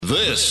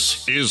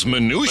This is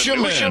Minutia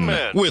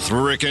Men with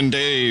Rick and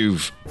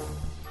Dave.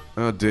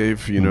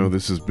 Dave, you know,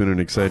 this has been an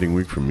exciting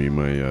week for me.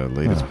 My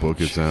latest book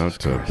is out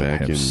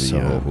back in the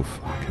so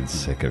fucking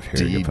sick of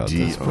hearing about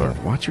this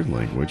book. Watch your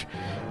language.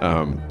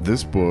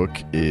 This book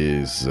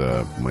is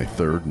my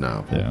third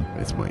novel. Yeah.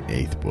 It's my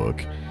eighth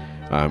book.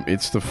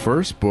 It's the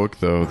first book,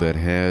 though, that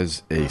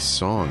has a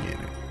song in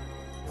it.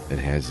 It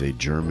has a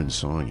German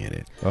song in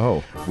it. Oh.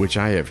 Which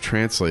I have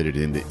translated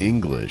into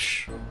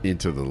English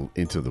into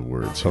the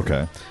words here.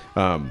 Okay.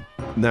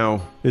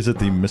 Now, is it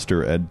the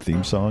Mr. Ed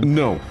theme song?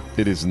 no,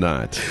 it is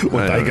not.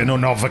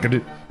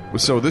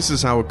 So this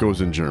is how it goes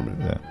in German.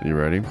 Yeah. You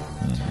ready?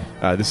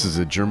 Mm-hmm. This is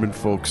a German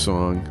folk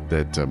song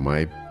that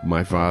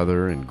my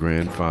father and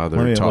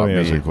grandfather taught me.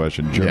 Let me ask you a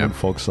question. German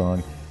folk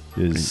song.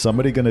 Is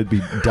somebody going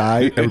to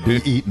die or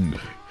be eaten?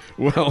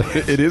 Well,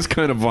 it is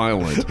kind of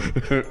violent.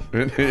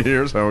 And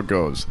here's how it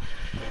goes.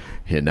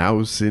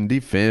 Hinaus in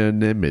die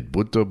Ferne mit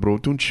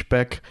Butterbrot und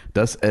Speck,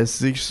 das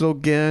ess ich so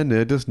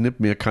gerne, das nimmt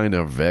mir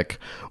keiner weg.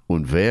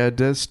 Und wer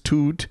das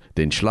tut,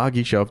 den schlag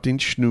ich auf den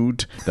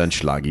Schnut, dann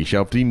schlag ich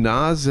auf die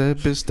Nase,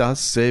 bis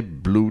das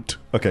Blut.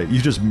 Okay, you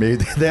just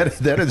made that.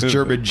 That is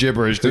German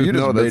gibberish. You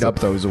just made up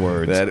those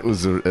words.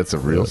 That's a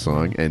real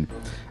song, and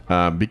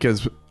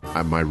because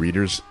my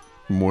readers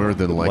more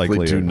than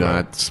likely do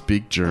not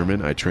speak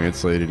German, I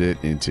translated it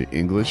into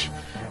English,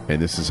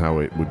 and this is how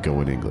it would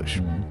go in English.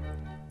 Mm-hmm.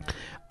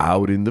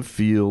 Out in the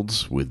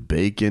fields with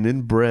bacon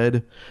and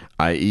bread,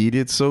 I eat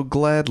it so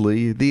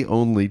gladly, the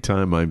only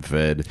time I'm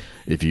fed.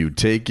 If you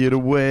take it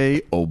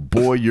away, oh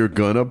boy, you're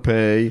gonna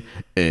pay.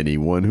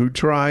 Anyone who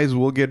tries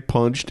will get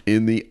punched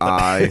in the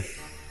eye.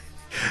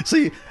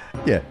 See,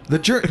 yeah, the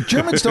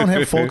Germans don't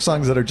have folk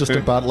songs that are just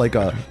about like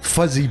a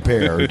fuzzy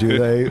bear, do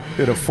they?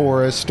 In a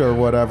forest or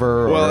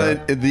whatever. Well,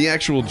 and the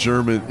actual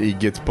German, he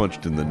gets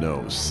punched in the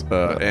nose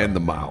and the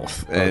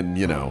mouth, and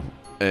you know.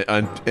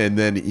 And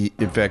then,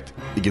 in fact,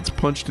 he gets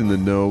punched in the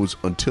nose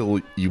until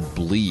you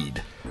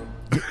bleed.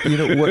 You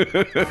know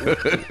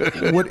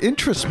what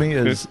interests me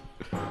is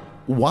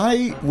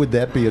why would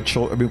that be a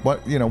child? I mean,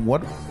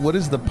 what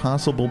is the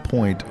possible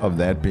point of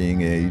that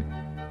being a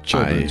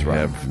children's I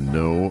have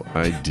no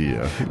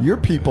idea. Your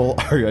people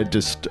are a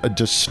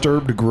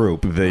disturbed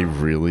group. They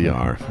really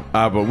are.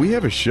 But we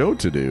have a show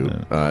to do,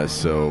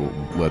 so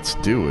let's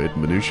do it.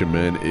 Minutia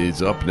Men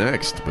is up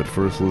next, but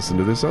first listen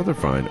to this other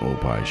fine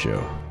Opie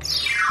show.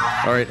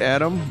 All right,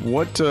 Adam,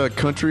 what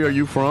country are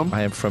you from?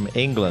 I am from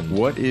England.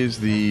 What is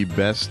the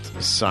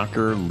best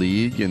soccer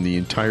league in the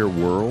entire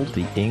world?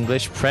 The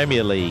English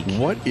Premier League.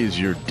 What is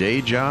your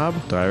day job?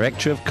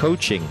 Director of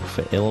coaching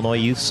for Illinois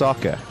Youth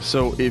Soccer.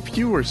 So if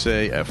you were,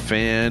 say, a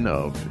fan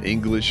of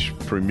English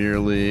Premier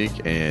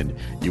League and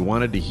you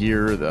wanted to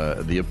hear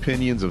the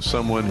opinions of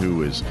someone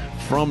who is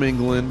from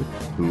England,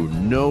 who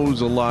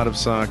knows a lot of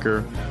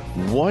soccer,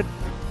 what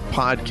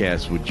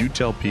podcast would you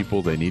tell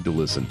people they need to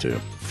listen to?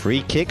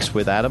 Free Kicks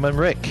with Adam and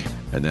Rick.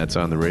 And that's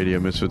on the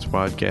Radio Misfits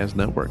Podcast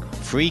Network.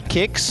 Free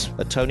Kicks,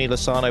 a Tony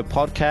Lasano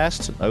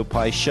podcast, an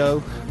Opie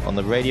show on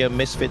the Radio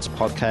Misfits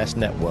Podcast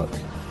Network.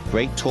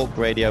 Great talk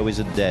radio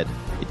isn't dead.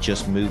 It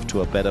just moved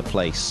to a better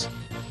place.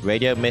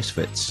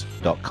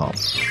 RadioMisfits.com.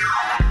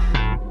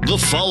 The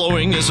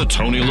following is a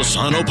Tony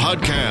Lasano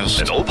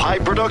podcast, an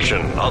Opie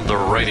production on the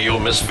Radio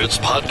Misfits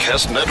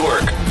Podcast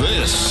Network.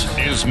 This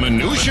is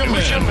Minutia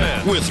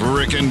Men with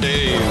Rick and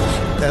Dave.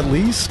 At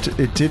least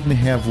it didn't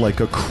have like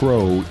a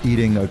crow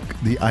eating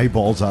the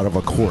eyeballs out of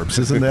a corpse.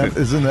 Isn't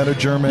that a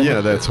German?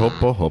 Yeah, that's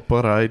Hopper,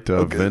 Reiter,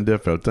 okay. Wenn der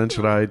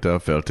Feldschreiter,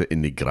 fällt er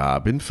in die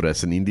Graben,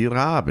 fressen ihn die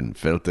Raben,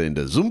 fällt er in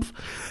der Sumpf,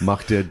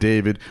 macht der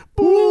David,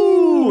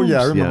 Ooh,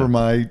 yeah, I remember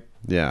my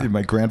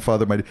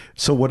grandfather.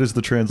 So what is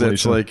the translation?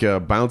 It's like a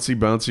bouncy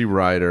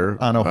rider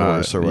on a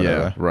horse or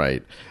whatever. Yeah,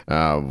 right.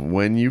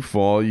 When you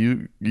fall,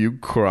 you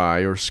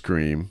cry or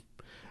scream.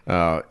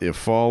 You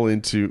fall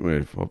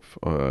into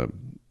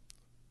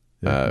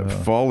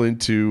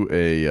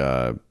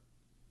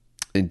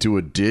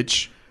a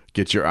ditch.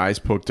 Get your eyes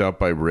poked out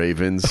by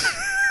ravens.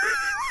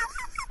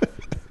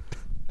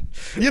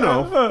 You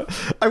know,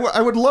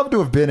 I would love to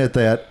have been at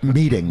that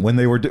meeting when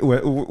they were the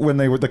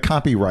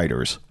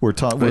copywriters were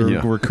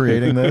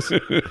creating this.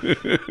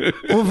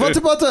 Well, what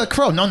about the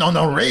crow?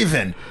 No,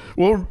 raven.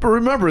 Well,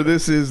 remember,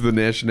 this is the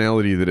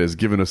nationality that has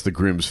given us the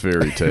Grimm's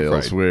fairy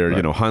tales, where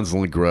you know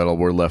Hansel and Gretel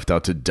were left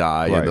out to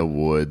die in the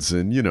woods,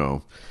 and you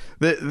know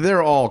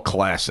they're all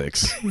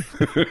classics.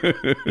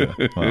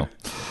 Yeah,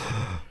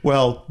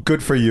 well,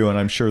 good for you, and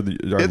I'm sure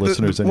our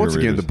listeners and once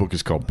your again, readers. the book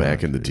is called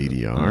Back in the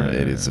DDR.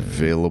 It is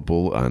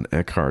available on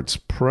Eckhart's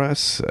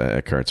Press,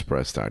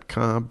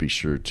 eckhartspress.com. Be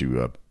sure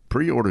to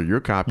pre-order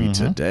your copy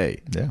today.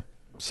 Yeah,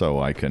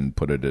 so I can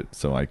put it.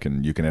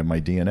 You can have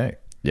my DNA.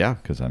 Yeah,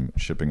 because I'm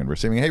shipping and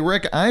receiving. Hey,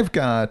 Rick, I've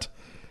got,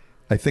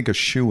 I think, a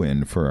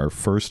shoe-in for our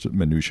first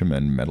Minutia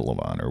Men Medal of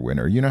Honor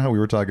winner. You know how we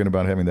were talking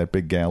about having that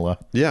big gala?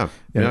 Yeah,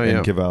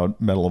 and give out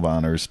Medal of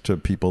Honors to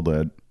people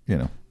that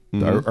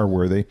are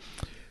worthy.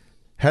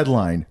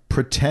 Headline,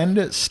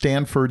 Pretend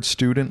Stanford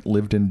student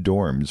lived in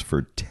dorms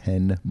for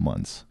 10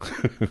 months.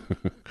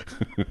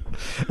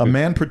 A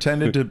man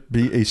pretended to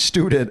be a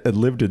student and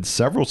lived in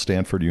several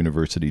Stanford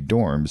University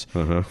dorms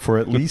for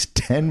at least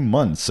 10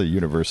 months, a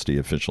university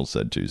official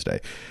said Tuesday.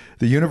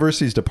 The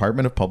university's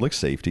Department of Public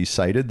Safety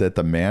cited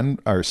the man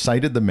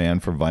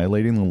for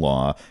violating the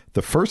law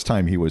the first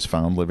time he was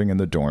found living in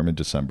the dorm in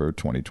December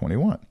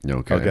 2021.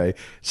 Okay.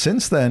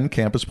 Since then,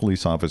 campus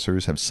police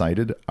officers have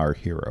cited our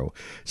hero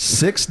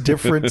six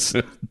different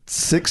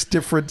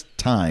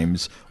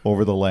times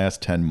over the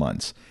last 10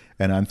 months.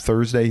 And on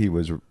Thursday, he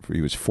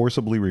was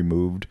forcibly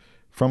removed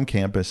from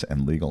campus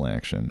and legal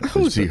action.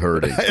 Who's he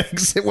hurting?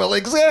 Well,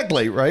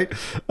 exactly, right?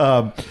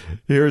 I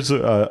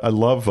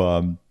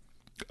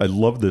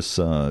love this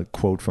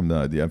quote from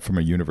a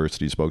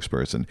university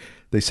spokesperson.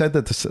 They said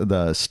that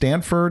the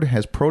Stanford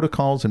has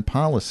protocols and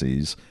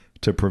policies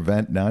to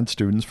prevent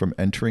non-students from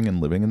entering and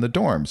living in the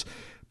dorms,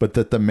 but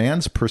that the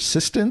man's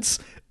persistence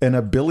and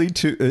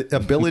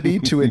ability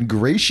to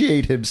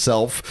ingratiate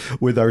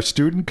himself with our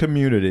student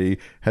community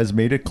has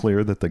made it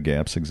clear that the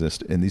gaps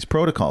exist in these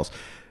protocols.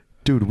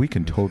 Dude, we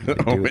can totally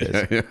do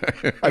this.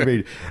 Yeah. I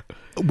mean,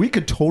 we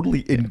could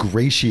totally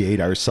ingratiate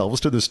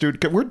ourselves to the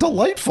student. We're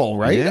delightful,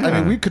 right? Yeah. I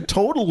mean, we could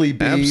totally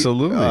be.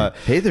 Absolutely.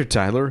 Hey there,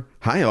 Tyler.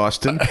 Hi,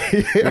 Austin.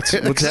 What's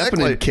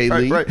happening,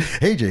 Kaylee? Right.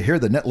 Hey, did you hear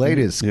the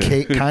latest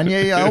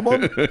Kanye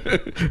album?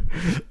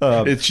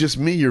 It's just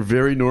me, your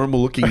very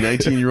normal-looking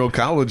 19-year-old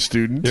college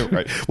student. Yeah,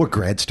 right. We're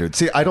grad students.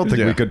 See, I don't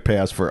think we could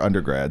pass for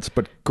undergrads,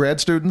 but grad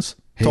students,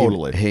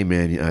 totally. Hey,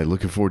 man,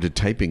 looking forward to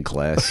typing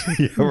class.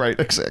 Yeah, right.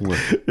 Exactly.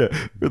 Yeah.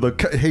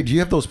 Hey, do you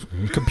have those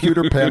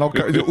computer panel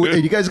cards?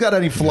 You guys got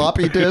any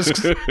floppy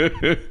disks?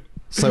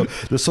 So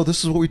this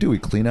is what we do. We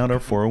clean out our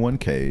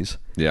 401ks.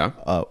 Yeah.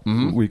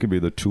 We could be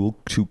the two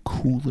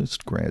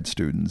coolest grad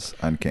students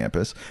on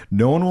campus.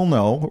 No one will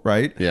know,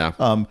 right? Yeah.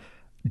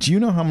 Do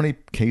you know how many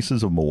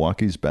cases of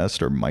Milwaukee's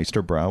Best or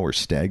Meisterbrow or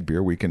Stag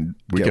beer we can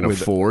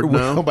afford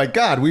now? Oh, my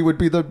God. We would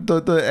be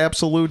the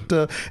absolute...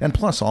 and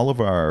plus, all of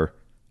our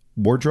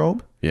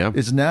wardrobe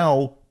is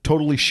now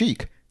totally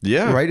chic.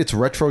 Yeah. Right? It's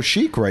retro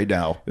chic right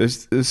now.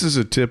 This is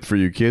a tip for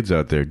you kids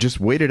out there. Just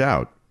wait it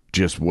out.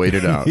 Just wait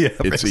it out.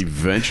 It's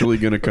eventually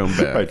going to come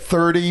back. Right,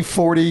 30,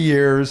 40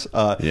 years.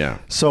 Yeah.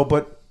 So,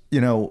 but,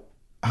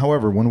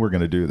 however, when we're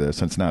going to do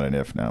this, it's not an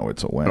if now,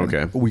 it's a when.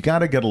 Okay. We got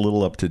to get a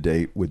little up to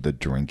date with the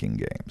drinking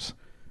games.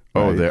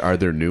 Right? Oh, are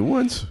there new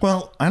ones?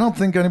 Well, I don't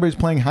think anybody's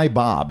playing Hi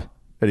Bob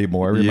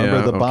anymore.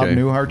 Remember the Bob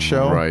Newhart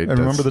show? Right. And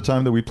remember the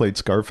time that we played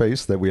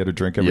Scarface, that we had to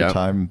drink every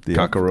time the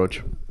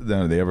cockroach.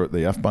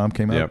 The F-bomb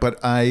came out? Yep. But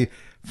I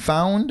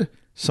found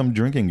some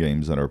drinking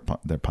games that are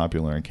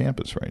popular on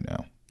campus right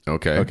now.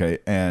 Okay.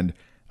 And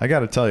I got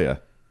to tell you.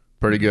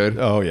 Pretty good.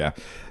 Oh, yeah.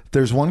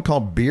 There's one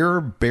called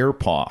Beer Bear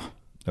Paw.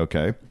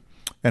 Okay.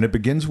 And it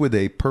begins with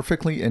a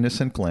perfectly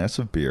innocent glass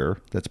of beer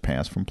that's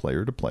passed from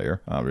player to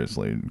player.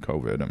 Obviously, in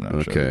COVID, I'm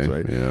not sure that's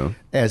right. Yeah.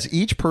 As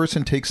each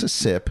person takes a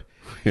sip,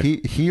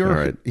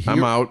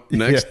 I'm out.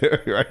 Next. Yeah,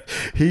 right.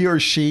 He or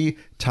she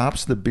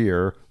tops the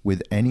beer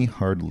with any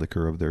hard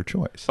liquor of their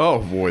choice. Oh,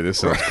 boy, this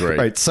sounds great.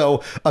 Right.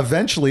 So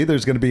eventually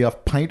there's going to be a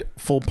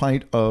full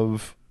pint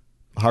of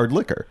hard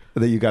liquor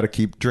that you got to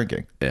keep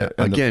drinking. Yeah.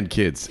 Again,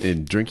 kids,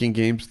 in drinking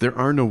games, there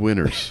are no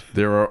winners.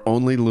 There are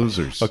only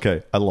losers.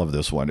 Okay. I love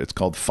this one. It's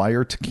called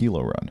Fire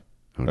Tequila Run.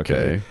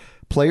 Okay.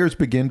 Players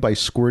begin by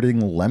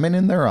squirting lemon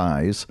in their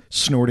eyes,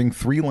 snorting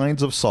 3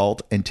 lines of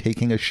salt, and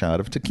taking a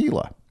shot of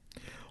tequila.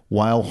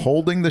 While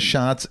holding the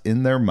shots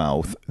in their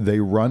mouth,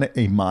 they run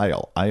a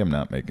mile. I am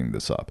not making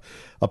this up.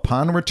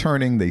 Upon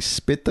returning, they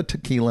spit the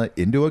tequila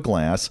into a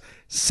glass,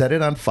 set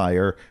it on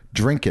fire,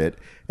 drink it,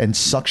 and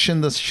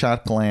suction the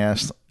shot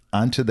glass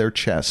onto their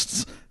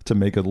chests to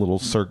make a little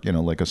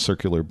like a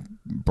circular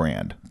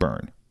brand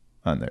burn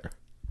on there.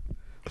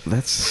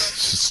 That's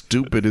the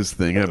stupidest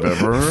thing I've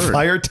ever heard.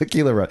 Fire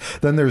Tequila Run.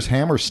 Then there's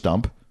Hammer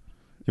Stump.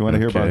 You want to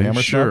hear about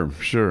Hammer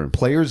Stump? Sure.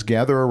 Players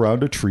gather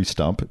around a tree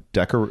stump.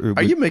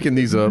 Are you making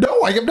these up?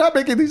 No, I am not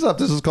making these up.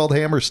 This is called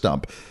Hammer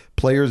Stump.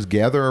 Players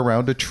gather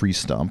around a tree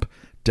stump,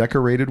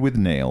 decorated with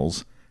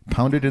nails,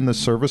 pounded in the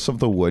surface of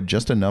the wood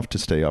just enough to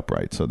stay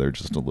upright, so they're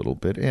just a little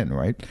bit in,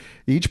 right?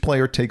 Each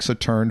player takes a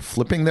turn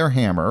flipping their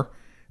hammer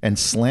and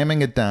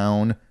slamming it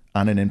down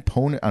on an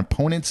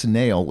opponent's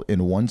nail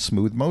in one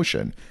smooth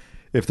motion.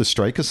 If the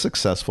strike is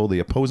successful, the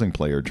opposing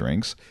player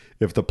drinks.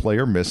 If the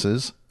player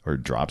misses or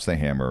drops the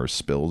hammer or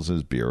spills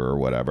his beer or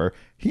whatever,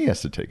 he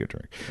has to take a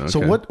drink. Okay.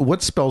 So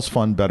what spells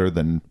fun better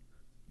than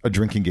a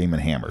drinking game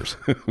and hammers?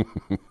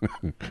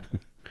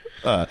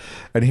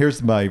 And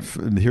here's my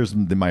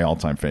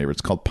all-time favorite.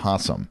 It's called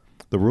Possum.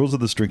 The rules of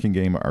this drinking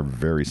game are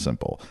very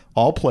simple.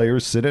 All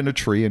players sit in a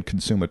tree and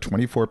consume a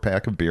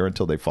 24-pack of beer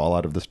until they fall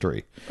out of this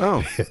tree.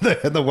 Oh,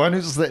 the one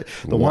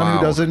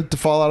who doesn't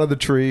fall out of the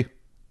tree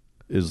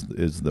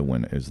is the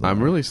winner.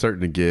 I'm really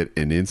starting to get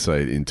an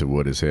insight into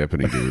what is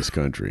happening to this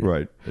country.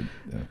 Right.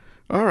 Yeah.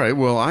 All right.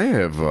 Well, I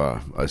have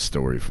a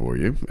story for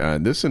you,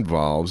 and this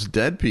involves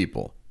dead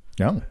people.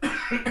 Yeah.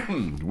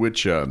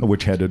 which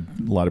had a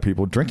lot of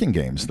people drinking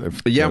games.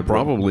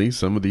 Probably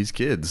some of these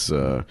kids.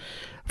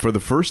 For the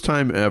first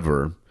time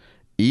ever,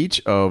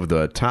 each of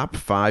the top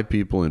 5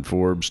 people in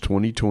Forbes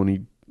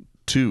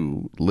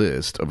 2022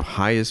 list of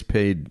highest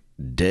paid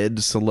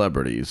dead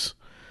celebrities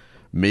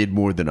made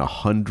more than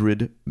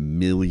 $100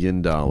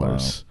 million. Wow.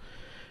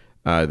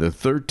 The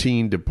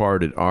 13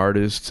 departed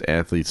artists,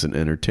 athletes, and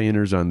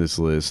entertainers on this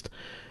list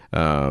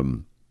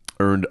earned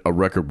a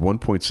record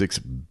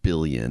 $1.6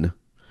 billion.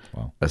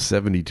 Wow. A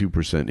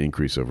 72%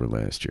 increase over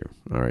last year.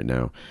 All right,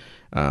 now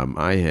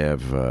I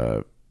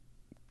have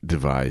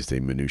devised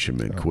a Minutia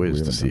Men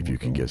quiz to see if you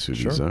can guess who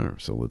these are.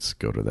 So let's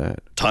go to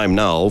that. Time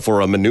now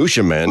for a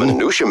Minutia Men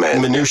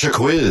Minutia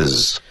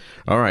quiz.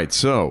 All right,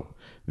 so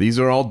these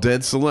are all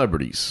dead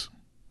celebrities.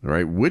 All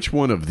right, which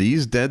one of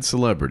these dead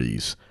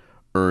celebrities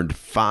earned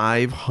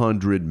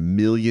 $500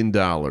 million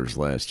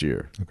last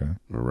year? Okay.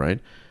 All right,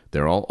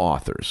 they're all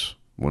authors.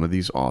 One of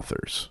these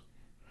authors.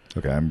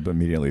 Okay, I'm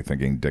immediately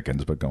thinking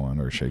Dickens, but go on,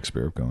 or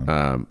Shakespeare, go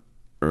on.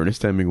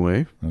 Ernest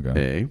Hemingway,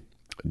 okay. A.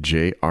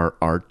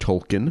 J.R.R.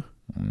 Tolkien,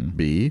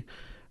 B.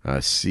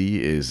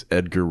 C is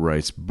Edgar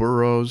Rice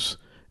Burroughs,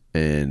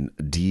 and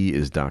D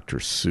is Dr.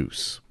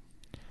 Seuss.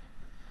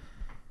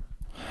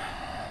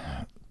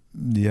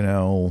 You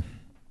know,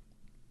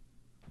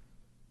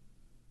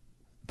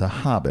 The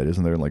Hobbit,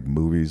 isn't there like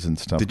movies and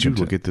stuff? Did you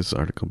look at this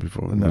article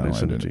before? No, I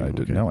didn't.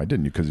 Okay. No, I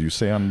didn't, because you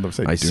say on the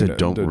site. I said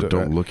don't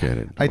look at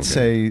it. I'd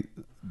say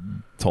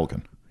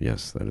Tolkien.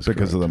 Yes, that is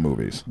because correct. Of the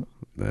movies.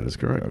 That is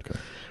correct. Okay.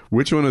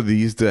 Which one of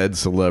these dead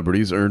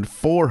celebrities earned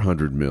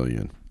 $400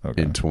 million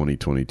in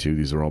 2022?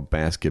 These are all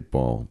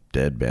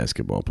dead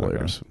basketball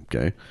players.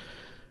 Okay.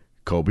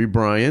 Kobe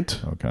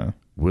Bryant. Okay.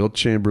 Wilt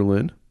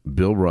Chamberlain,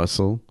 Bill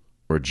Russell,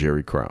 or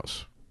Jerry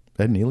Krause.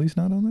 Ed Nealy's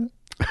not on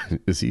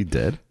that? Is he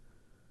dead?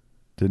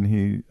 Didn't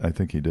he? I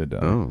think he did.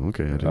 Oh,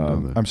 okay. I didn't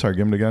know that. I'm sorry.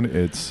 Give him it again.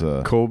 It's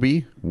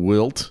Kobe,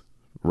 Wilt,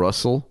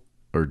 Russell,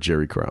 or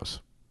Jerry Krause.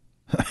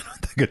 I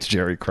don't think it's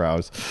Jerry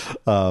Krause.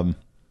 I'm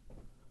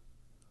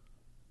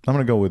going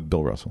to go with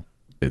Bill Russell.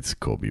 It's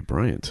Kobe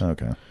Bryant.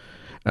 Okay.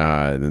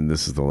 Then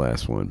this is the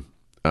last one.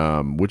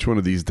 Which one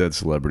of these dead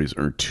celebrities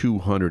earned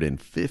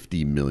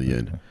 $250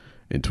 million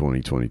in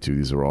 2022?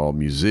 These are all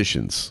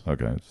musicians.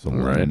 Okay. So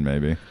Lennon,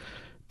 maybe.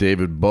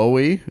 David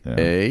Bowie,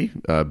 A.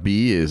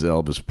 B is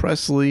Elvis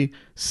Presley.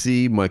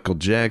 C, Michael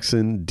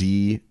Jackson.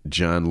 D,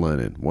 John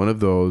Lennon. One of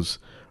those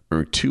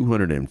earned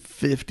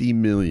 $250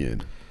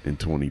 million in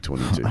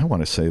 2022. I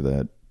want to say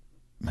that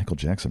Michael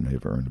Jackson may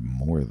have earned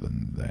more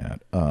than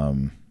that.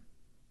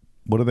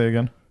 What are they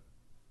again?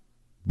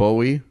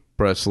 Bowie,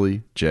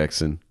 Presley,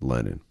 Jackson,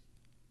 Lennon.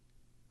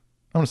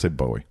 I want to say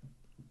Bowie.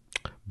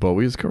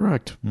 Bowie is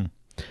correct.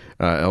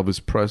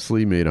 Elvis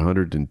Presley made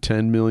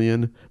 $110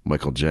 million.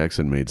 Michael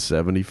Jackson made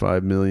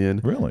 $75 million.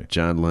 Really?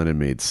 John Lennon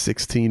made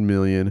 $16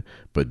 million.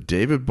 But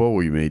David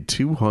Bowie made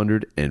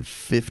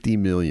 $250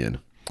 million.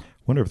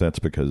 Wonder if that's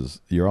because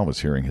you're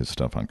always hearing his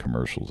stuff on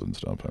commercials and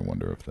stuff. I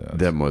wonder if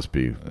that must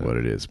be what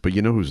it is. But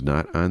you know who's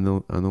not on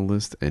the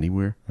list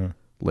anywhere?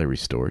 Larry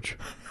Storch,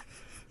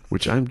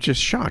 which I'm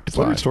just shocked. Is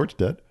Larry Storch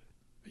dead?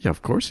 Yeah,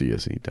 of course he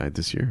is. He died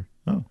this year.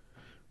 Oh,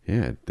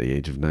 yeah, at the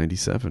age of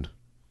 97.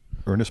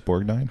 Ernest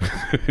Borgnine,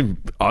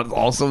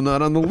 also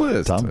not on the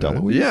list. Tom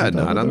DeLuise,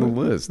 not on the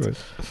list.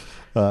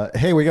 Right.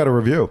 Hey, we got a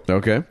review.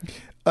 Okay.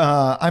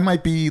 I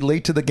might be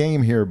late to the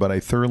game here, but I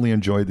thoroughly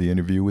enjoyed the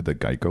interview with the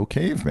Geico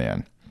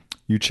Caveman.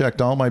 You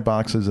checked all my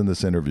boxes in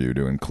this interview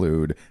to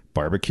include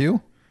barbecue,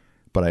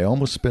 but I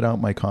almost spit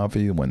out my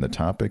coffee when the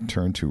topic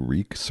turned to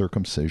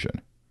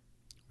recircumcision.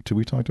 Did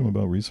we talk to him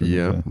about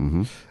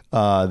recircumcision?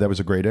 Yeah. That was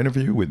a great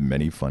interview with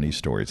many funny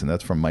stories, and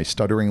that's from My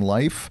Stuttering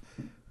Life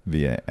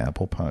via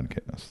Apple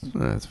Podcasts.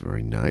 That's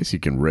very nice. You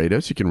can rate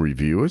us, you can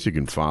review us, you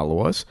can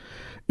follow us.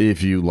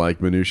 If you like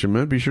Minutia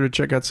Men, be sure to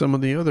check out some of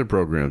the other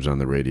programs on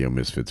the Radio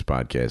Misfits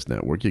Podcast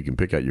Network. You can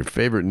pick out your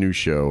favorite new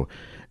show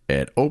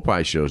at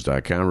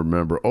opishows.com.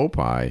 Remember,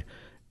 Opie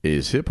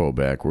is hippo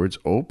backwards,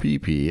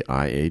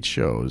 OPPIH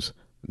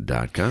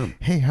shows.com.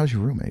 Hey, how's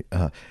your roommate?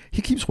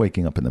 He keeps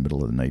waking up in the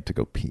middle of the night to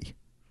go pee.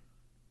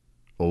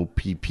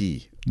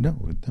 OPP. No,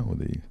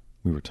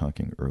 we were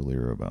talking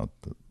earlier about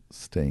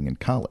staying in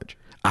college.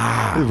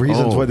 The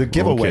reasons why the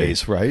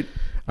giveaways, right?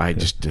 I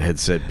just had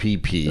said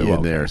PP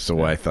in there,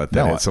 so I thought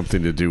that had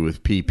something to do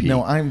with PP.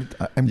 No, I'm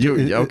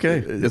okay.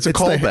 It's a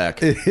callback.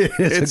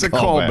 It's a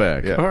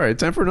callback. Yeah. All right,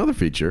 time for another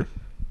feature.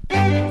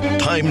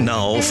 Time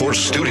now for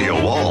Studio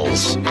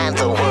Walls. And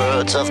the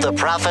words of the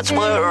prophets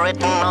were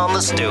written on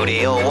the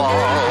studio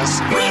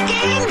walls.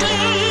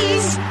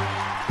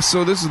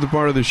 So this is the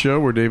part of the show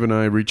where Dave and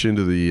I reach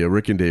into the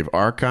Rick and Dave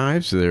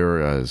archives. There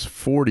is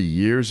 40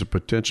 years of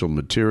potential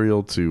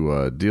material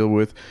to deal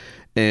with.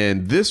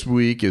 And this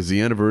week is the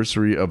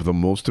anniversary of the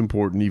most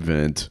important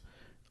event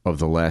of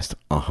the last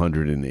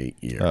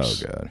 108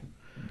 years. Oh, God.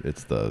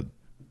 It's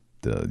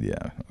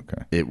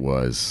okay. It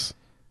was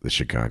the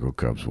Chicago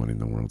Cubs winning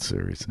the World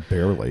Series.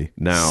 Barely.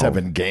 Now,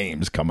 7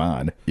 games, come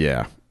on.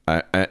 Yeah.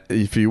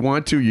 if you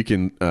want to, you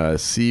can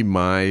see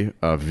my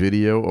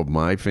video of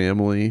my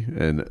family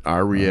and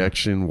our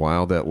reaction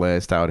while that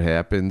last out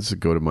happens.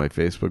 Go to my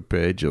Facebook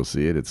page. You'll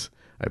see it.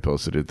 I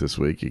posted it this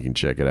week. You can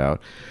check it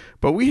out.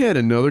 But we had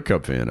another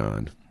Cub fan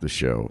on the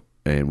show,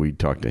 and we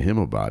talked to him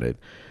about it.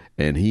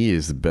 And he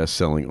is the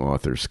best-selling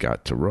author,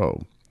 Scott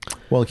Turow.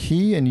 Well,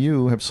 he and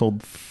you have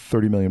sold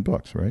 30 million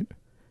books, right?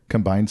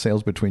 Combined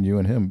sales between you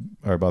and him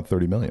are about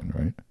 30 million,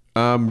 right?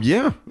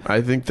 Yeah,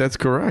 I think that's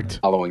correct.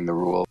 Following the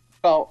rule.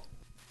 Well,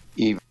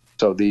 even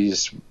so,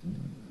 these,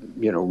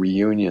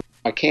 reunions.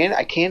 I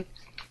can't.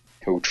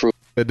 Who truly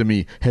said to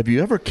me, "Have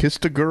you ever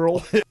kissed a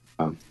girl?"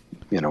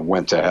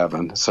 Went to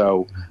heaven.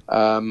 So,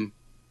 Well,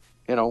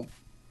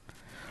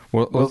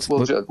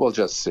 we'll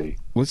just see.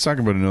 Let's talk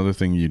about another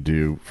thing you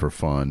do for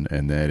fun,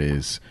 and that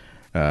is,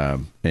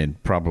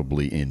 and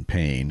probably in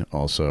pain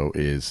also,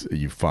 is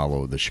you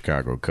follow the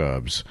Chicago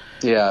Cubs.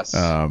 Yes.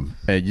 And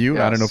you,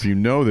 yes. I don't know if you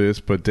know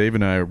this, but Dave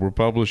and I were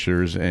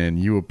publishers, and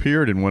you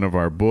appeared in one of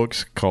our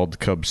books called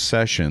Cub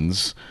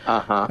Sessions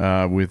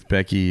with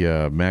Becky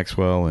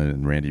Maxwell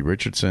and Randy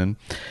Richardson.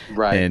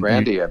 Right, and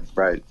Randy.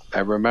 Right, I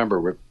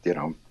remember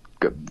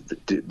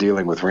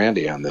dealing with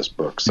Randy on this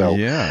book. So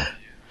yeah.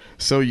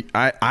 So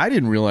I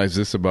didn't realize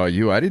this about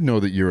you. I didn't know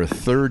that you're a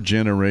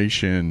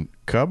third-generation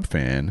Cub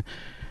fan.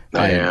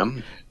 I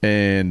am.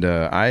 And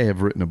I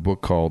have written a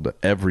book called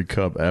Every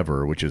Cub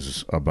Ever, which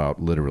is about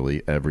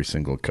literally every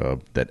single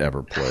Cub that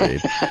ever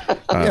played.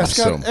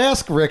 Scott,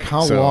 ask Rick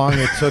how long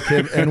it took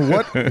him and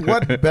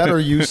what better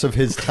use of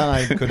his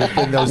time could have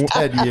been those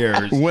 10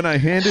 years. When I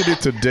handed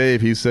it to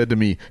Dave, he said to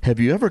me, "Have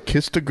you ever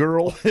kissed a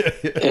girl?"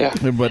 Yeah.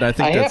 But I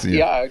think that's...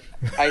 Yeah,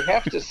 I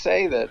have to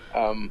say that...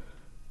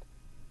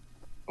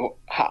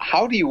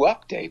 how do you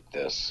update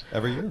this?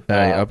 Every year.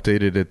 I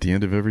update it at the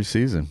end of every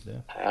season.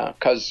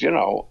 Because,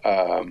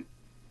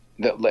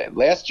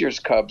 last year's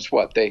Cubs,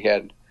 they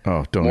had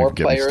don't more even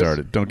get players, me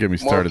started. Don't get me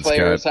started, more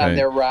players Scott. on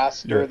their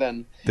roster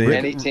than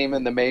any team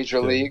in the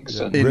major leagues.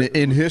 Yeah.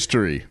 In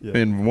history,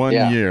 in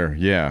 1 year,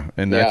 yeah.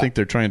 And I think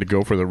they're trying to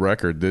go for the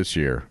record this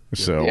year.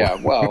 So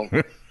well...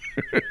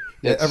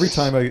 every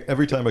time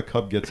a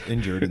Cub gets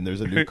injured and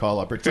there's a new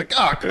call-up, it's like,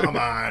 oh, come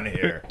on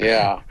here.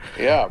 Yeah.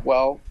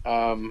 Well...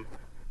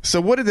 So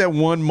what did that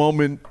one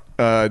moment,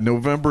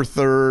 November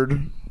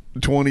 3rd,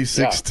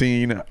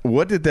 2016,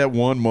 what did that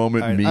one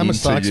moment mean to you? I'm a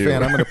Sox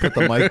fan. I'm going to put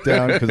the mic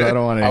down because I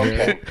don't want to hear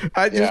it.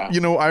 I just,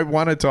 I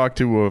want to talk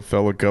to a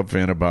fellow Cub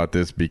fan about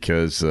this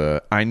because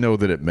I know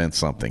that it meant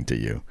something to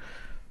you.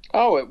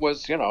 Oh, it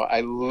was,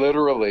 I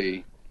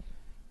literally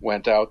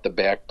went out the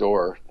back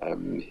door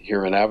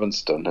here in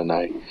Evanston and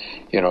I,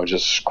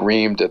 just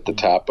screamed at the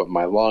top of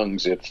my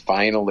lungs. It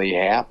finally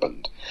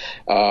happened.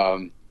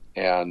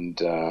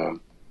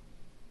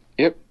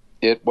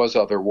 It was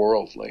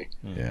otherworldly.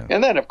 Yeah.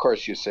 And then, of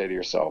course, you say to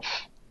yourself,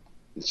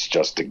 it's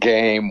just a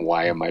game.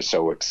 Why am I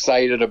so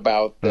excited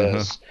about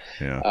this?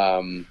 Yeah.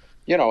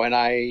 And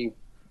I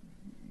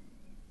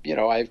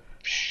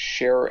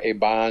share a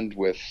bond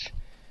with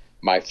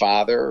my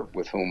father,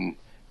 with whom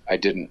I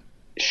didn't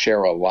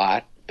share a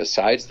lot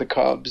besides the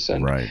Cubs,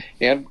 and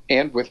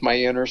with my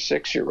inner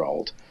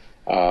 6-year-old,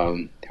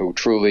 who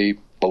truly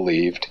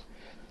believed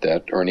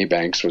that Ernie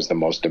Banks was the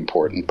most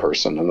important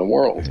person in the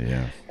world.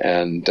 Yeah.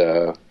 And,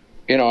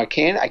 I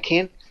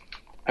can't,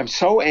 I'm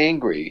so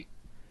angry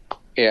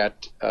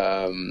at,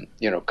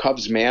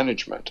 Cubs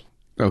management.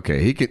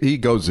 Okay. He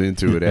goes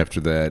into it after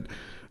that,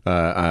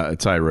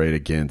 tirade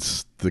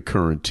against the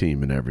current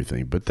team and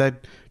everything, but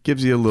that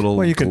gives you a little,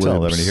 well, you can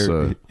glimpse, tell.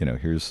 I mean,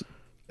 here's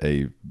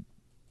a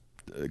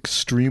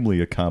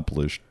extremely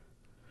accomplished,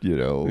 at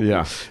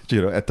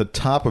the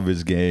top of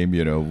his game,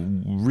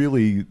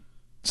 really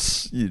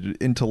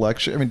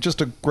intellectual. I mean,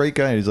 just a great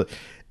guy. He's like,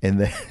 and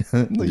then,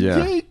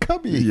 yay,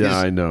 Cubbies. Yeah,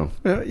 I know.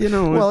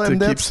 It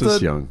keeps us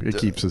young. It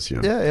keeps us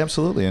young. Yeah,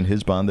 absolutely. And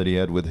his bond that he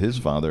had with his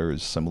father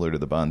is similar to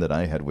the bond that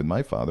I had with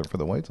my father for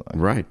the White Sox.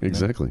 Right,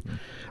 exactly. Yeah.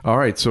 All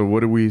right, so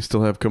what do we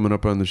still have coming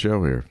up on the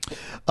show here?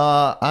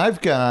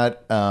 I've got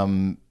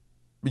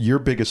Your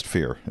Biggest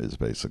Fear is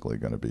basically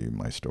going to be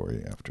my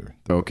story after.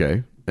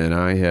 Okay, and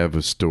I have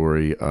a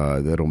story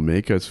that'll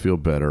make us feel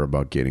better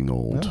about getting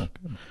old. Oh,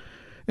 okay.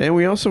 And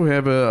we also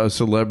have a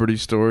celebrity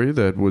story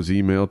that was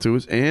emailed to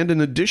us and an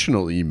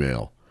additional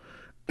email.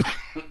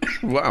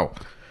 Wow.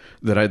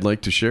 That I'd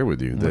like to share with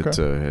you that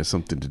has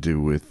something to do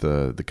with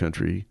the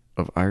country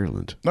of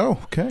Ireland. Oh,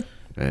 okay.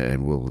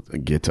 And we'll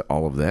get to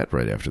all of that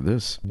right after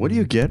this. What do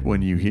you get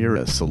when you hear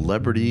a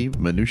celebrity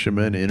Minutia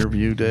Men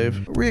interview,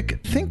 Dave? Rick,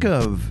 think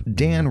of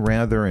Dan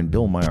Rather and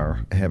Bill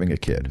Maher having a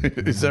kid.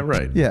 Is that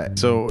right? Yeah.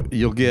 So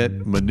you'll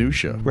get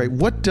minutia. Right.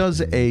 What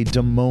does a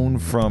Damone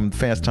from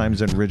Fast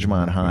Times at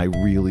Ridgemont High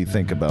really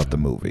think about the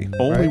movie?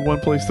 Only one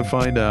place to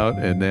find out,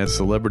 and that's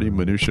Celebrity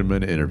Minutia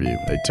Men Interview,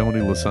 a Tony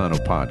Lasano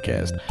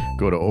podcast.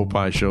 Go to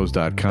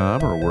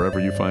opishows.com or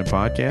wherever you find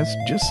podcasts.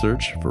 Just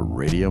search for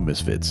Radio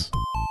Misfits.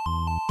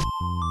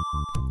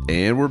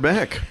 And we're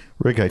back.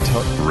 Rick,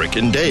 Rick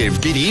and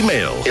Dave get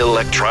email,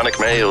 electronic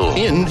mail,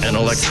 in an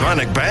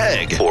electronic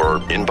bag, or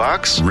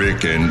inbox.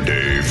 Rick and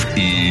Dave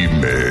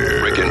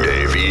email. Rick and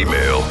Dave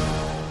email.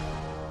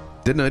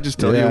 Didn't I just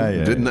tell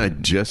you? Didn't I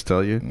just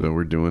tell you that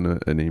we're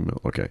doing an email?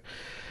 Okay.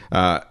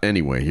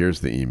 Anyway, here's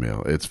the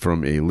email. It's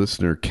from a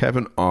listener,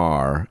 Kevin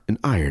R. in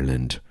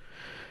Ireland.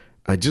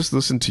 I just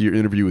listened to your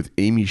interview with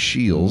Amy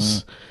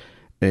Shields,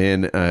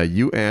 and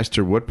you asked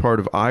her what part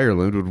of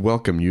Ireland would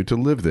welcome you to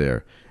live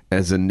there.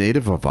 As a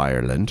native of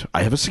Ireland,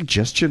 I have a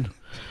suggestion.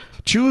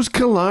 Choose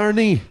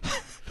Killarney.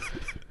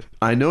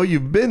 I know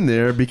you've been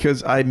there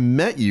because I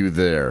met you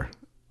there.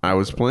 I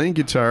was playing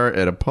guitar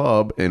at a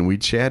pub, and we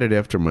chatted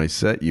after my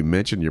set. You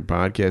mentioned your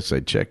podcast. I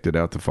checked it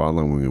out the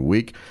following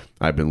week.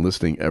 I've been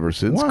listening ever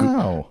since.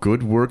 Wow.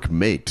 Good work,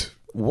 mate.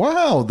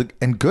 Wow.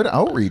 And good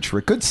outreach,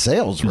 Rick. Good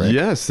sales, Rick.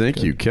 Yes,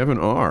 thank you. Kevin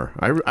R.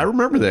 I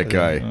remember that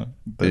guy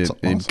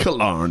in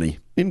Killarney.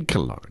 In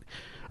Killarney.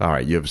 All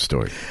right, you have a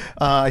story.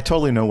 I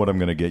totally know what I'm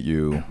going to get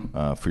you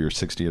for your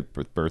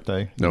 60th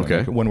birthday.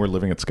 Okay. When we're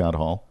living at Scott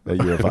Hall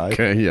at Year 5.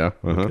 Okay, yeah.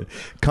 Uh-huh. Okay.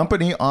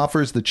 Company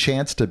offers the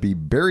chance to be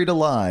buried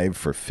alive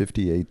for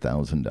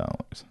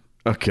 $58,000.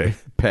 Okay,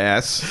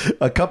 pass.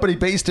 A company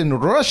based in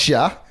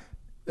Russia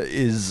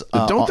is...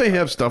 Don't they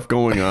have stuff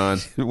going on?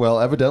 Well,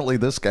 evidently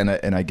this kind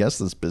of, and I guess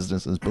this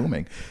business is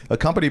booming. A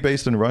company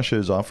based in Russia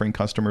is offering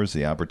customers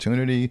the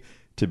opportunity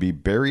to be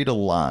buried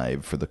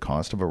alive for the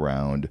cost of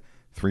around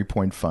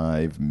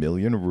 3.5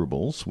 million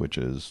rubles, which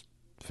is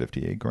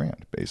 58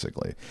 grand,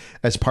 basically,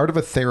 as part of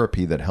a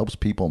therapy that helps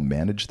people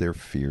manage their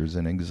fears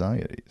and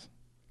anxieties.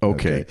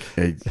 Okay.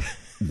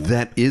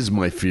 That is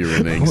my fear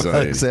and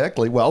anxiety.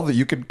 Exactly. Well,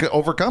 you can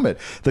overcome it.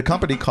 The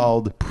company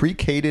called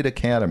Precaded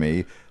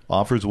Academy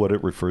offers what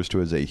it refers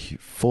to as a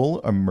full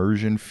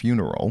immersion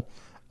funeral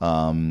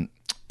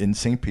in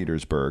St.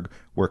 Petersburg,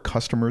 where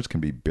customers can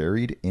be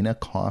buried in a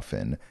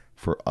coffin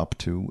for up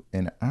to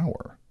an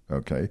hour.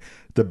 Okay.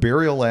 The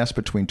burial lasts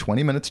between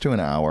 20 minutes to an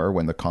hour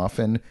when the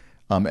coffin,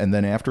 and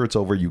then after it's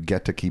over, you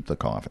get to keep the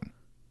coffin.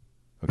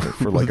 Okay.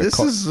 For like this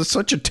is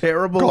such a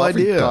terrible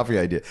idea. Coffee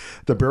idea.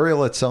 The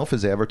burial itself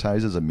is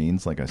advertised as a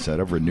means, like I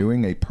said, of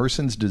renewing a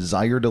person's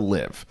desire to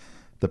live.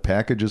 The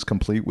package is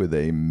complete with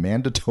a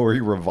mandatory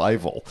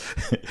revival.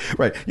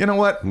 Right. You know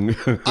what?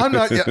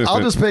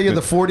 I'll just pay you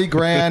the 40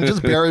 grand.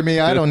 Just bury me.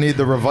 I don't need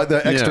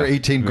the extra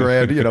 18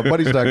 grand. You know,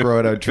 money's not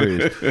growing on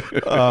trees.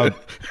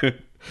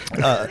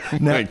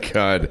 My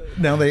God.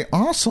 Now they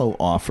also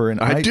offer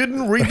I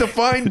didn't read the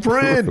fine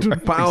print.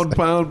 Right, pound.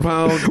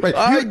 Right.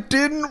 I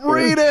didn't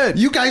read it.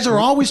 You guys are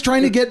always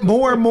trying to get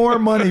more and more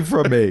money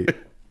from me.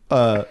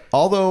 So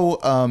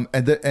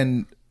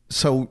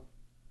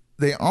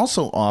they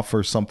also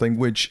offer something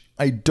which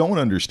I don't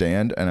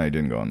understand, and I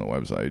didn't go on the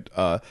website.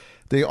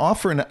 They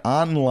offer an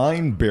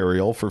online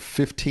burial for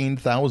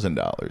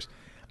 $15,000.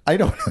 I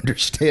don't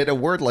understand a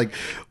word. Like,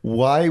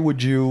 why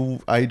would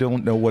you? I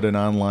don't know what an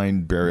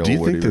online burial would be.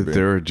 Do you think that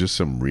there are just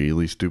some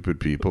really stupid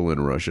people in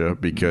Russia?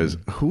 Because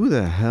who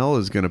the hell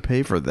is going to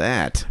pay for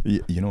that?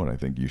 You know what I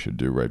think you should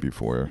do right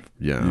before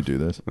you do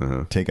this?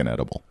 Take an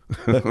edible.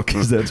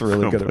 Because that's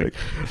really going to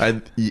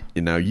make...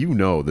 Now, you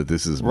know that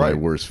this is my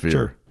worst fear.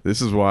 Sure. This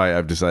is why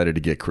I've decided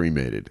to get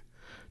cremated.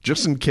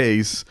 Just in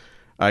case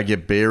I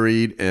get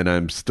buried and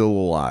I'm still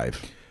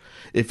alive.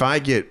 If I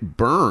get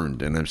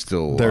burned and I'm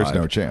still alive... There's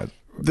no chance.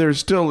 There's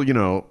still,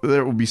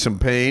 there will be some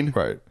pain.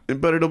 Right.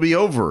 But it'll be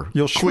over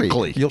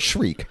quickly. You'll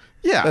shriek.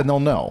 Yeah. And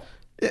they'll know.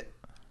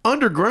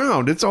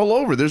 Underground, it's all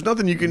over. There's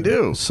nothing you can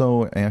do.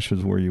 So,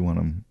 ashes where you want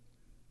them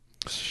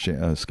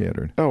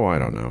scattered? Oh, I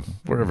don't know.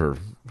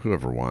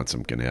 Whoever wants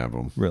them can have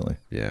them. Really?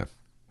 Yeah.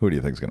 Who do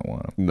you think's going to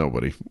want them?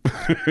 Nobody.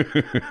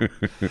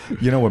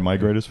 You know what my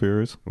greatest fear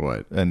is?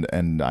 What?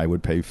 And I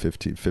would pay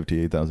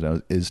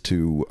 $58,000 is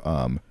to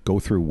go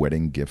through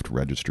wedding gift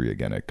registry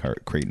again at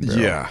Crate and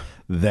Barrel. Yeah.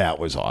 That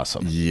was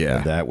awesome.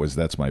 Yeah.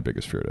 That's my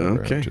biggest fear to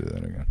ever do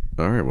that again.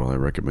 All right. Well, I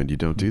recommend you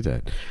don't do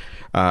that.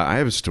 I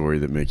have a story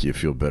that make you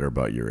feel better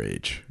about your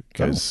age.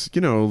 Because,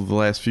 the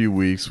last few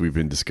weeks we've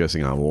been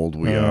discussing how old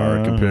we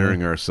are,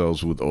 comparing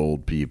ourselves with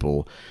old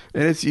people.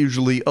 And it's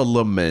usually a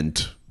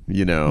lament.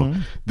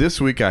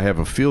 This week I have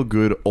a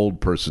feel-good old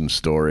person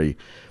story.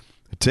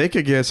 Take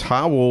a guess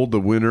how old the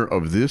winner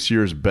of this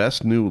year's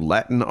Best New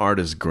Latin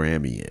Artist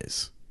Grammy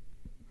is.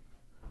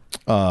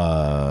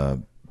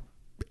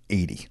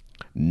 80.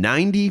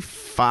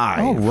 95.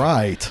 All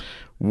right.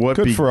 What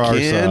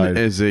began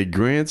as a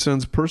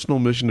grandson's personal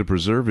mission to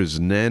preserve his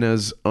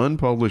nana's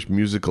unpublished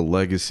musical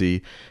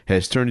legacy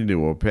has turned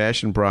into a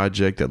passion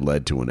project that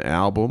led to an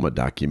album, a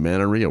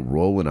documentary, a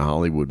role in a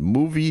Hollywood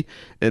movie,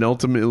 and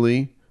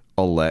ultimately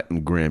a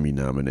Latin Grammy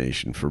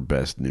nomination for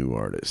Best New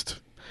Artist.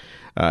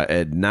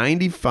 At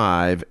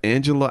 95,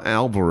 Angela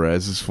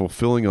Alvarez is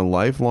fulfilling a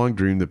lifelong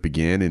dream that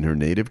began in her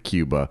native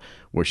Cuba,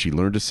 where she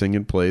learned to sing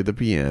and play the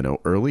piano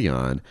early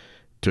on,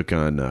 took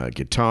on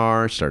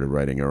guitar, started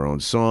writing her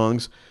own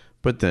songs,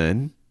 but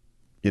then,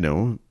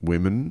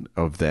 women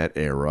of that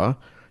era,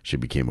 she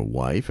became a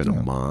wife and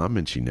a mom,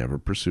 and she never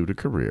pursued a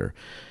career.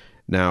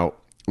 Now,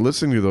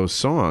 listening to those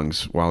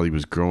songs while he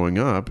was growing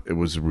up, it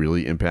was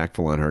really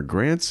impactful on her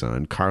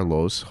grandson,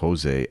 Carlos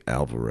Jose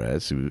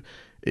Alvarez, who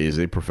is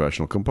a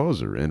professional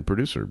composer and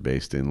producer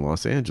based in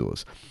Los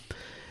Angeles.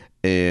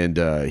 And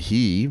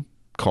he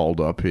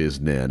called up his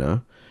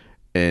Nana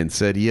and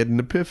said he had an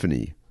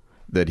epiphany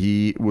that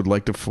he would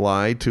like to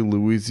fly to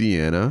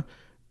Louisiana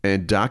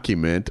and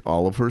document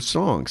all of her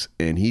songs.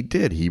 And he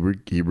did. He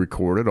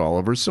recorded all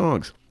of her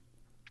songs.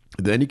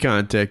 Then he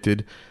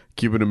contacted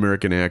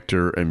Cuban-American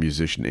actor and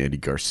musician Andy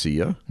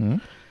Garcia,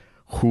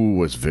 who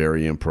was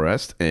very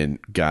impressed and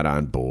got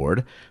on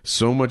board.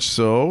 So much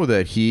so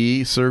that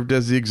he served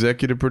as the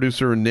executive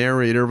producer and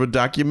narrator of a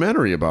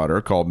documentary about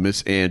her called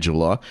Miss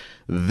Angela,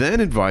 then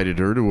invited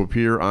her to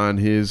appear on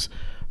his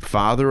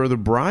Father of the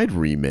Bride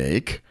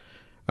remake,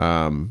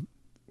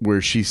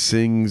 where she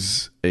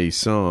sings a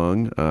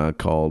song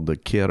called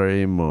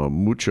Quiere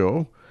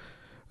Mucho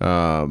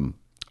on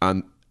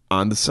the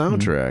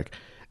soundtrack.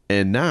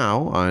 And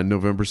now, on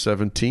November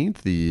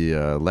 17th, the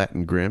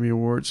Latin Grammy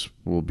Awards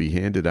will be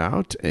handed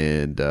out,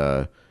 and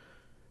the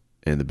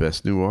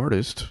Best New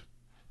Artist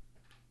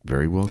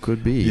very well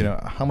could be. You know,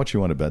 how much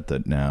you want to bet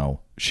that now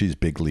she's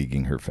big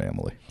leaguing her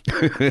family?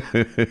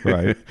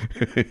 Right?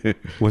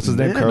 What's his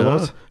name?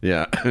 Carlos?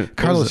 Yeah.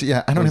 Carlos,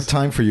 yeah, I don't have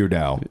time for you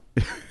now.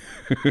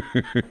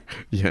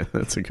 Yeah,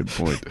 that's a good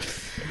point.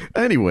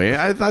 Anyway,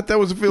 I thought that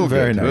was a feel-good.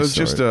 Very nice it was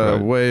just a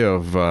way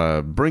of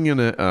bringing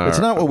it. It's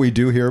not what we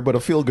do here, but a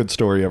feel-good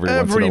story every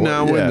once in a while. Every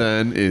now and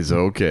then is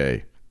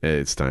okay.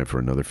 It's time for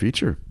another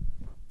feature.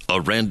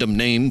 A random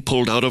name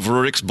pulled out of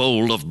Rick's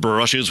bowl of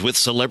brushes with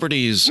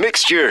celebrities.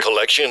 Mixture,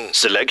 collection,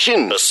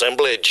 selection,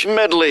 assemblage,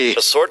 medley,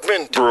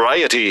 assortment,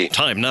 variety.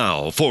 Time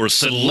now for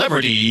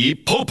Celebrity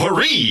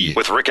Potpourri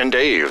with Rick and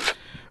Dave.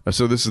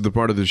 So this is the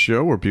part of the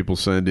show where people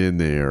send in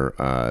their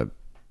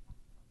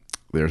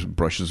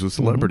brushes with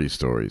celebrity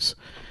stories.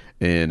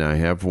 And I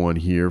have one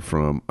here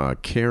from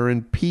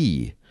Karen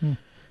P.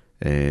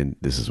 And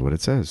this is what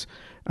it says.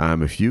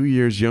 I'm a few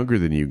years younger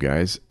than you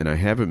guys, and I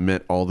haven't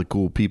met all the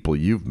cool people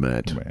you've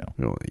met.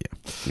 Well,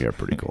 yeah,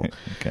 pretty cool.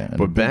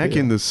 But back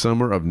in the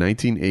summer of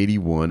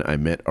 1981, I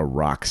met a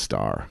rock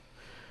star.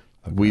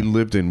 Okay. We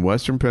lived in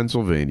Western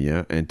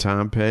Pennsylvania, and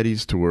Tom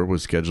Petty's tour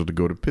was scheduled to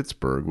go to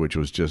Pittsburgh, which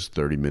was just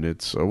 30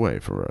 minutes away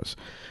from us.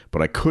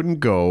 But I couldn't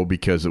go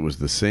because it was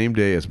the same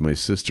day as my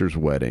sister's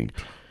wedding.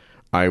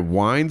 I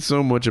whined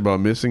so much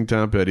about missing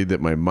Tom Petty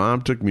that my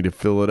mom took me to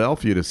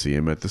Philadelphia to see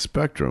him at the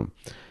Spectrum.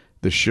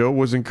 The show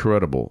was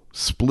incredible.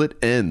 Split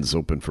Ends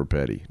opened for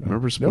Petty.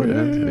 Remember Split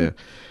Ends?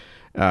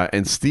 Yeah.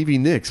 And Stevie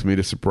Nicks made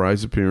a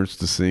surprise appearance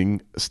to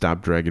sing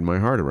Stop Dragging My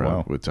Heart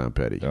Around with Tom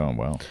Petty. Oh,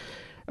 wow.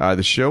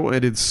 The show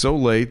ended so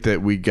late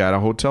that we got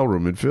a hotel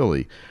room in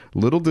Philly.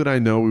 Little did I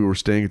know we were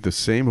staying at the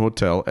same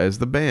hotel as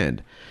the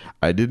band.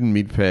 I didn't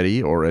meet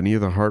Petty or any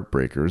of the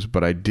Heartbreakers,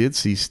 but I did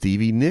see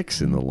Stevie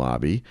Nicks in the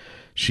lobby.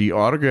 She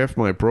autographed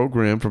my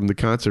program from the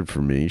concert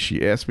for me.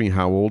 She asked me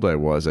how old I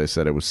was. I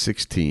said I was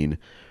 16.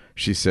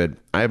 She said,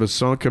 I have a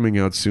song coming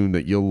out soon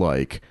that you'll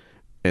like.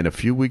 And a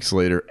few weeks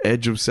later,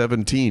 Edge of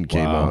 17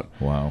 came out.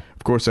 Wow.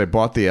 Of course, I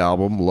bought the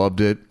album, loved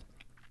it.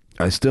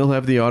 I still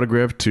have the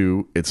autograph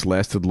too. It's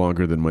lasted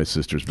longer than my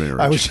sister's marriage.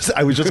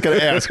 I was just going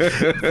to ask.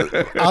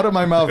 Out of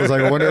my mouth, I was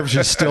like, I wonder if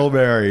she's still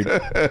married.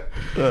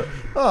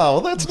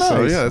 Well, that's nice.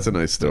 So yeah, that's a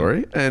nice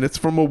story, and it's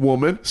from a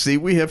woman. See,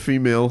 we have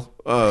female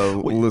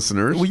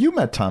listeners. Well, you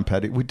met Tom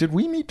Petty. Did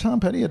we meet Tom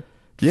Petty at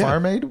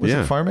Farm Aid? Was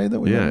it Farm Aid that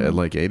we met him? At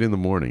like 8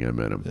 a.m. I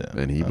met him,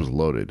 and he was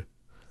loaded.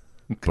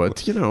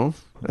 But you know,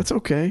 that's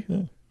okay.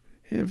 Yeah.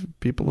 If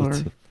people are,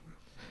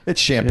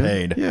 it's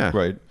Champaign,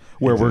 right?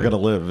 Where we're going to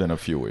live in a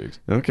few weeks.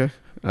 Okay.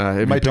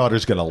 My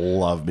daughter's going to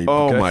love me.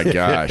 Oh, my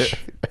gosh.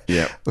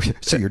 Yeah.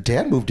 So your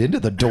dad moved into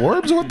the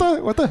dorms?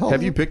 What the hell?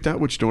 Have you picked out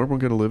which dorm we're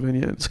going to live in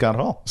yet? Scott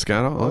Hall.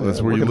 Scott Hall? Oh,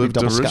 that's where you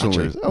lived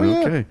originally. Oh, yeah.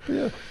 Okay.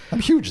 Yeah. I'm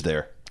huge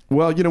there.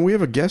 Well, you know, we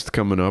have a guest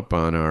coming up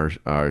on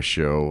our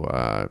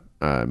show,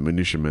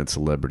 Minutia Men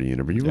Celebrity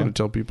Interview. You want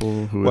to tell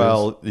people who it is?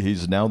 Well,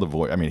 he's now the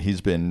voice. I mean,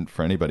 he's been,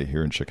 for anybody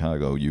here in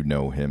Chicago, you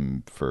know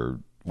him for,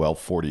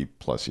 40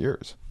 plus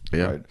years.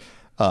 Yeah.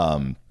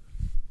 Right?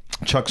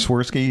 Chuck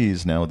Swirsky,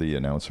 he's now the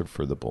announcer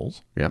for the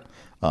Bulls. Yep.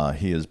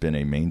 He has been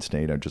a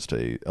mainstay, just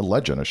a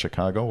legend, a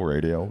Chicago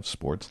radio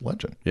sports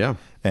legend. Yeah.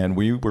 And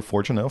we were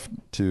fortunate enough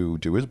to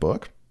do his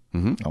book.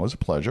 Mm-hmm. That was a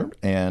pleasure.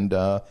 And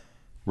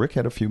Rick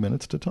had a few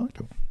minutes to talk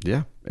to him.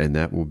 Yeah. And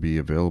that will be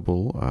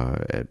available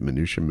at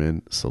Minutia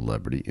Men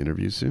Celebrity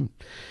Interview soon.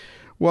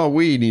 Well,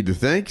 we need to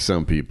thank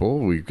some people.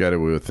 We've got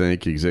to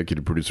thank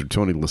executive producer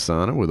Tony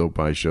Lasana with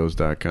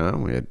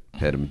opishows.com. We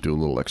had him do a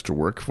little extra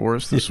work for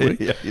us this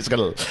week. Yeah, he's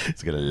gonna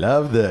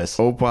love this.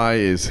 Opie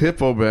is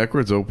hippo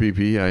backwards,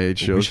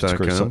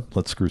 OPPIHshows.com.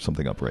 Let's screw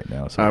something up right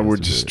now. So we're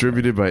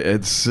distributed by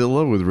Ed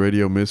Silla with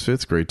Radio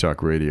Misfits. Great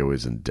Talk Radio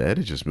isn't dead.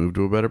 It just moved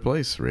to a better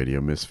place.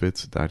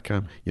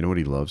 RadioMisfits.com. You know what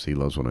he loves? He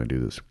loves when I do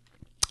this.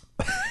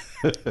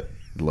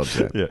 Loves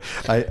that. Yeah,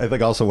 I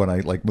think also when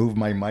I move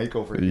my mic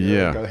over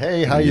here, and go,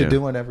 hey, how you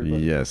doing,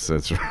 everybody? Yes,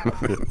 that's right.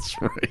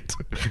 That's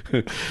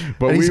right.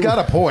 But he's got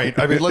a point.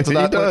 I mean,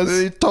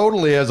 he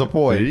totally has a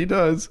point. He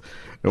does.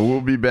 And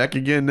we'll be back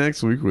again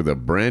next week with a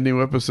brand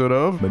new episode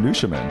of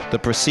Minutia Men. The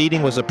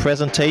proceeding was a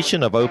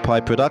presentation of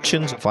Opie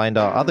Productions. Find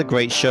our other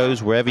great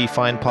shows wherever you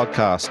find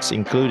podcasts,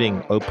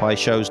 including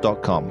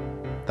opishows.com.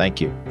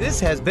 Thank you.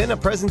 This has been a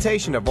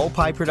presentation of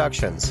Opie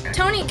Productions.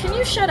 Tony, can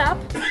you shut up?